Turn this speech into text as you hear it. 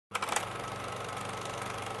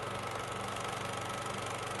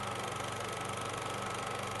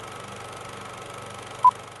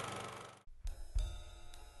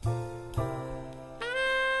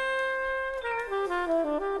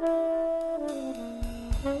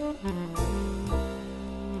It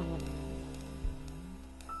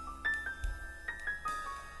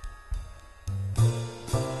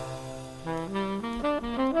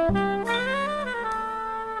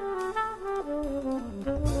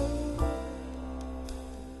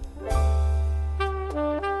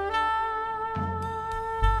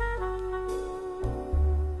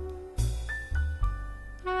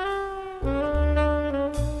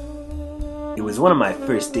was one of my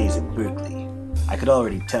first days in Berkeley. I could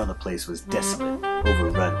already tell the place was desolate,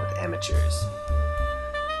 overrun with amateurs.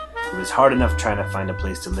 It was hard enough trying to find a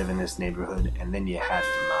place to live in this neighborhood, and then you had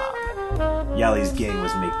the mob. Yali's gang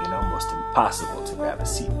was making it almost impossible to grab a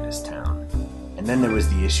seat in this town. And then there was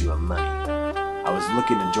the issue of money. I was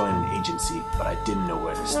looking to join an agency, but I didn't know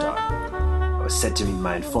where to start. I was set to meet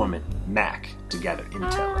my informant, Mac, to gather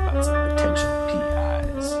intel about some potential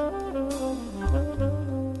PIs.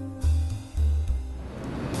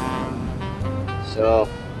 So,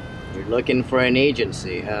 you're looking for an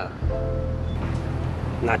agency, huh?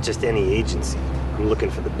 Not just any agency. I'm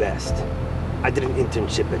looking for the best. I did an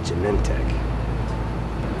internship at Genentech.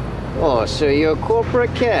 Oh, so you're a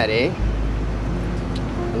corporate cat, eh?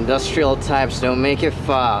 Industrial types don't make it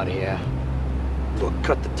far out here. Look,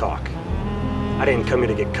 cut the talk. I didn't come here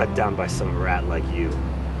to get cut down by some rat like you.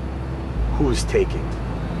 Who's taking?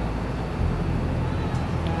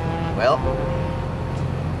 Well,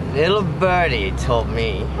 little birdie told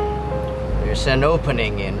me there's an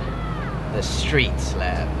opening in the streets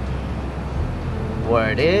lab.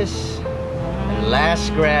 Word is, the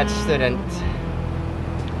last grad student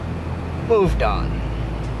moved on.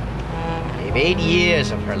 Gave 8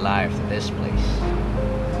 years of her life to this place.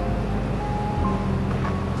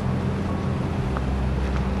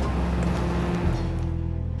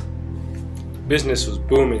 Business was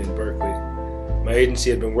booming in Berkeley. My agency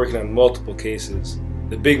had been working on multiple cases.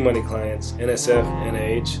 The big money clients, NSF,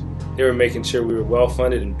 NIH, they were making sure we were well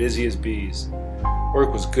funded and busy as bees.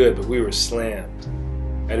 Work was good, but we were slammed.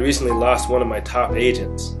 I'd recently lost one of my top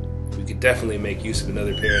agents. We could definitely make use of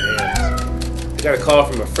another pair of hands. I got a call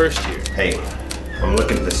from a first year. Hey, I'm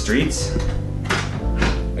looking for the streets.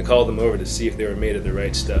 I called them over to see if they were made of the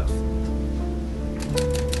right stuff.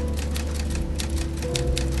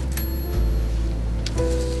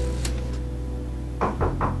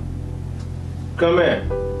 Come in.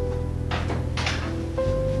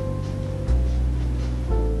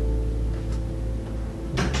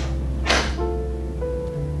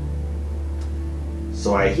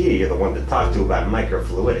 So I hear you're the one to talk to about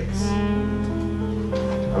microfluidics.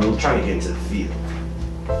 I'm trying to get into the field.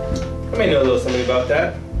 I may know a little something about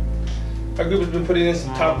that. Our group has been putting in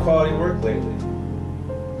some top quality work lately.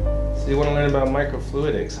 So you want to learn about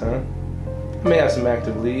microfluidics, huh? I may have some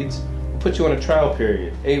active leads. We'll put you on a trial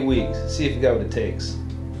period, 8 weeks, see if you got what it takes.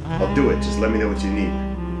 I'll do it, just let me know what you need.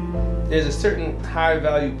 There's a certain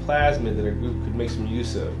high-value plasmid that our group could make some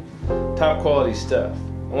use of. Top quality stuff.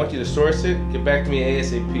 I want you to source it, get back to me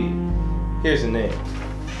ASAP. Here's the name.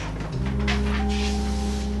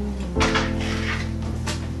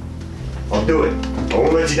 I'll do it. I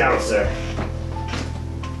won't let you down, sir.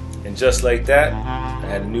 And just like that, I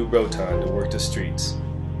had a new Roton to work the streets.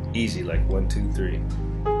 Easy like 1, 2, 3.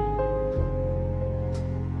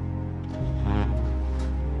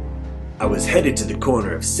 I was headed to the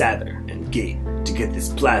corner of Sather and Gate to get this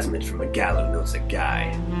plasmid from a gal who knows a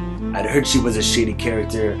guy. I'd heard she was a shady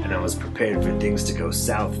character, and I was prepared for things to go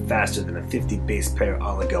south faster than a 50 base pair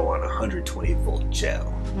oligo on a 120 volt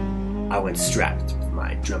gel. I went strapped with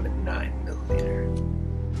my Drummond 9mm.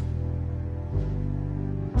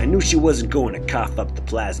 I knew she wasn't going to cough up the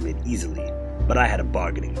plasmid easily, but I had a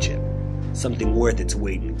bargaining chip. Something worth its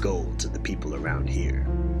weight in gold to the people around here.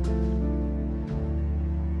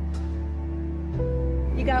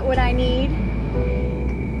 You got what I need?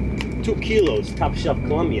 2 kilos, top shelf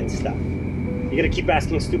Colombian stuff. You gonna keep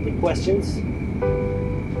asking stupid questions?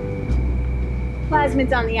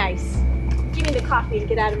 Plasmid's on the ice. Give me the coffee and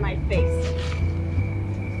get out of my face.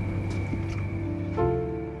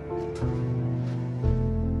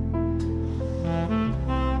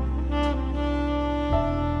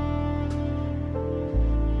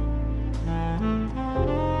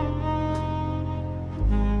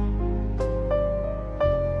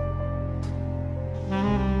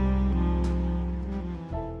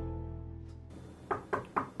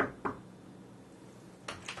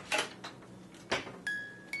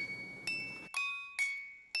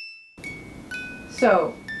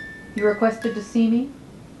 So, you requested to see me?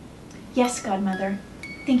 Yes, Godmother.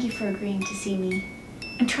 Thank you for agreeing to see me.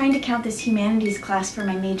 I'm trying to count this humanities class for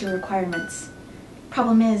my major requirements.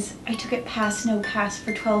 Problem is, I took it pass, no pass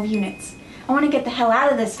for 12 units. I want to get the hell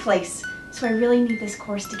out of this place. so I really need this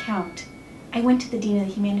course to count. I went to the dean of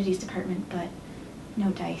the humanities department, but no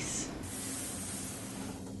dice.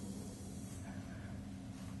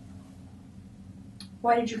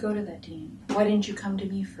 Why did you go to that dean? Why didn't you come to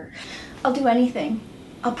me first? I'll do anything.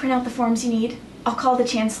 I'll print out the forms you need. I'll call the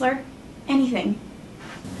chancellor. Anything.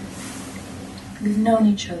 We've known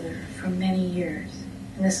each other for many years,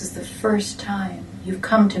 and this is the first time you've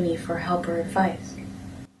come to me for help or advice.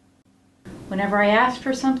 Whenever I asked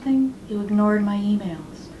for something, you ignored my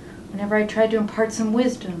emails. Whenever I tried to impart some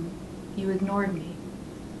wisdom, you ignored me.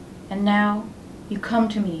 And now, you come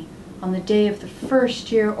to me on the day of the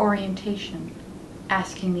first year orientation,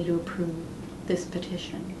 asking me to approve this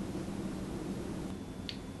petition.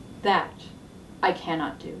 That I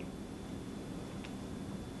cannot do.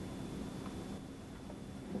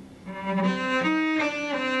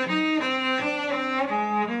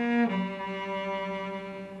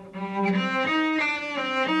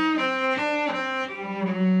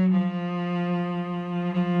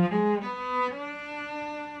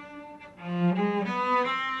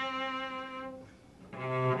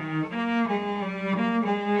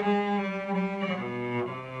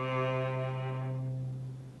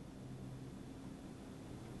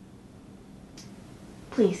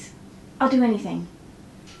 Please, I'll do anything.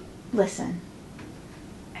 Listen,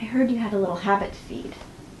 I heard you had a little habit to feed.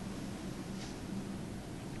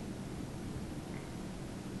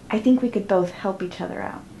 I think we could both help each other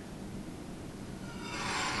out.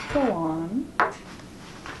 Go on.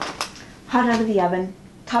 Hot out of the oven,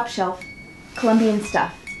 top shelf, Colombian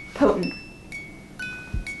stuff, potent.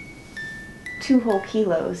 2 whole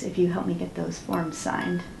kilos if you help me get those forms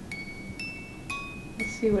signed.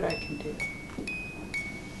 Let's see what I can do.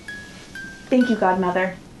 Thank you,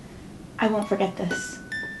 Godmother. I won't forget this.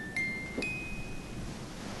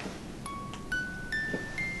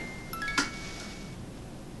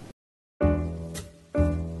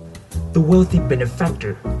 The wealthy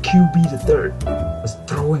benefactor, QB III, was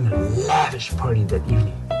throwing a lavish party that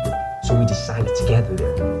evening, so we decided to gather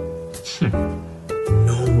there.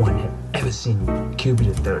 No one had ever seen QB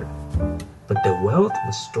III, but the wealth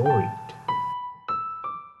was storied.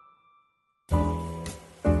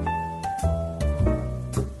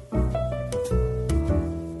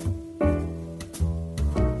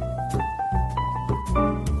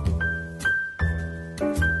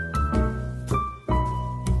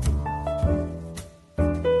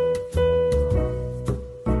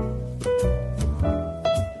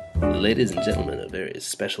 Ladies and gentlemen, a very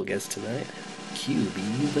special guest tonight,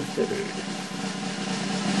 QB the Third.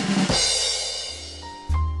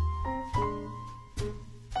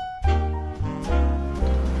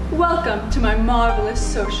 Welcome to my marvelous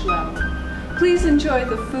social hour. Please enjoy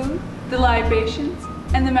the food, the libations,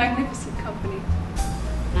 and the magnificent company.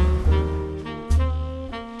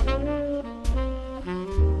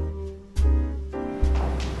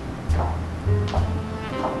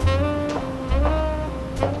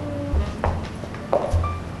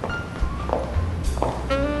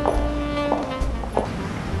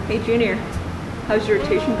 Hey Junior, how's your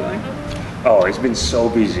rotation going? Oh, it's been so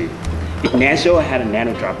busy. Ignacio had a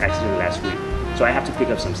nanodrop accident last week, so I have to pick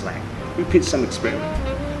up some slack. We pitched some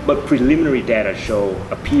experiment, but preliminary data show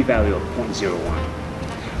a p-value of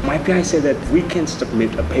 0.01. My guy said that we can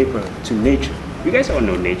submit a paper to Nature. You guys all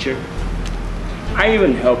know Nature. I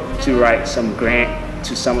even helped to write some grant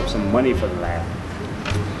to sum up some money for the lab.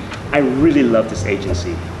 I really love this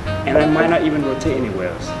agency, and I might not even rotate anywhere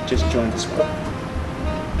else. Just join this one.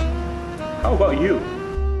 How about you?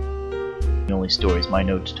 The only stories my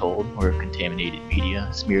notes told were of contaminated media,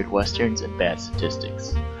 smeared westerns, and bad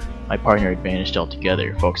statistics. My partner had vanished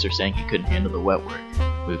altogether. Folks are saying he couldn't handle the wet work.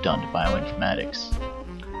 Moved on to bioinformatics.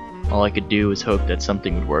 All I could do was hope that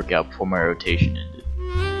something would work out before my rotation ended.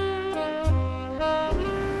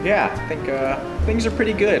 Yeah, I think things are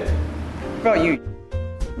pretty good. What about you?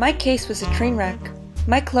 My case was a train wreck.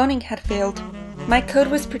 My cloning had failed. My code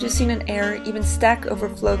was producing an error even Stack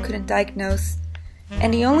Overflow couldn't diagnose.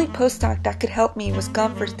 And the only postdoc that could help me was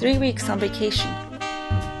gone for 3 weeks on vacation.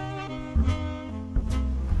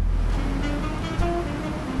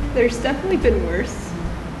 There's definitely been worse.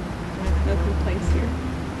 No complaints here.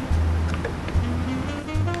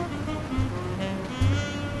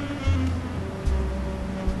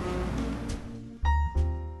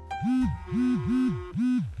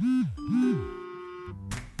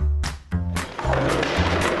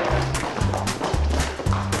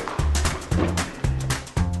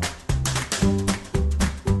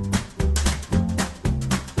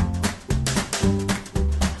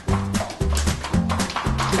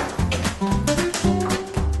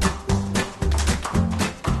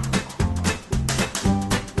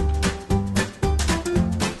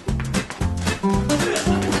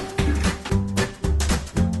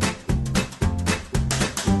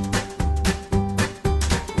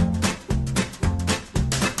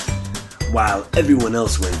 everyone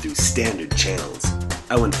else went through standard channels,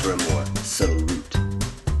 I went for a more subtle route.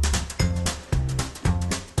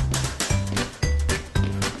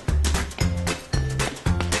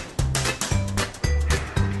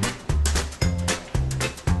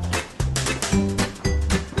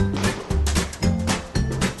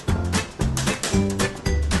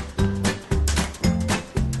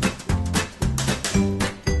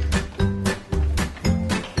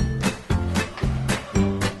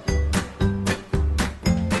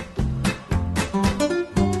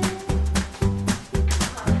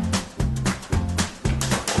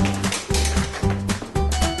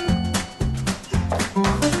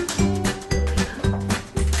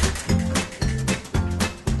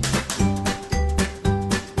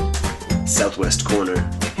 Southwest corner,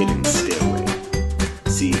 hidden stairway.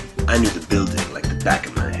 See, I knew the building like the back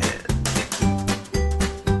of my hand.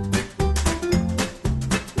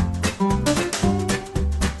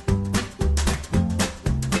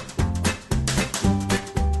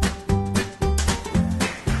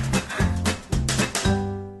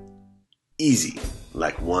 Easy,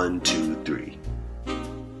 like 1, 2, 3.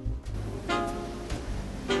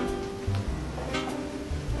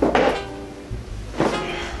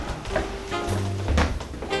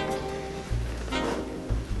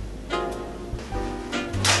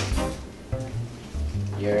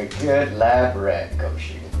 You're a good lab rat,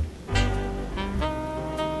 Goshi.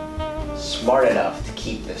 Smart enough to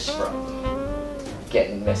keep this from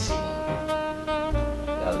getting messy.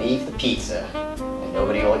 Now leave the pizza, and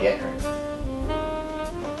nobody will get hurt.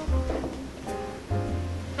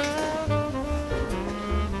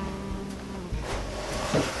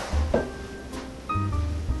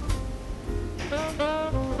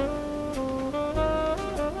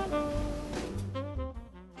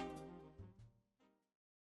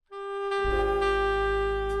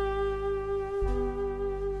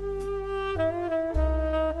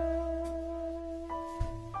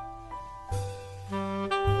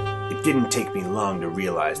 It didn't take me long to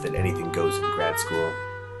realize that anything goes in grad school.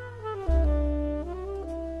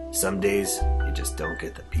 Some days, you just don't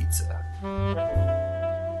get the pizza.